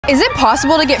Is it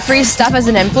possible to get free stuff as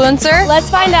an influencer?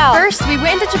 Let's find out. First, we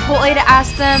went into Chipotle to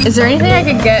ask them, is there anything I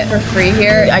could get for free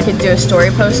here? I could do a story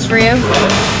post for you.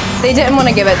 They didn't want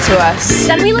to give it to us.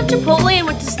 Then we left Chipotle and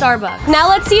went to Starbucks. Now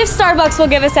let's see if Starbucks will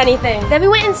give us anything. Then we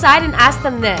went inside and asked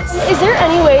them this. Is there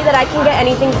any way that I can get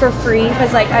anything for free?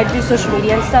 Because like I do social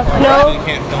media and stuff. No?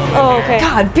 Oh, okay.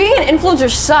 God, being an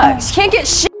influencer sucks. Can't get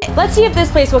shit. Let's see if this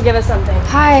place will give us something.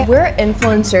 Hi, we're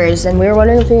influencers and we were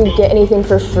wondering if we could get anything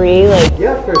for free. Like,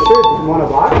 Yeah, for sure. Do you want a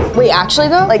box? wait, actually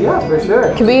though? Like, Yeah, for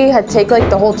sure. could we take like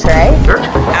the whole tray? Sure.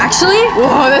 Actually?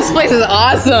 Whoa, this place is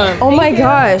awesome. Oh my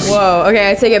gosh. Whoa,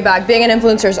 okay, I take it back. Being an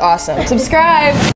influencer is awesome. Subscribe.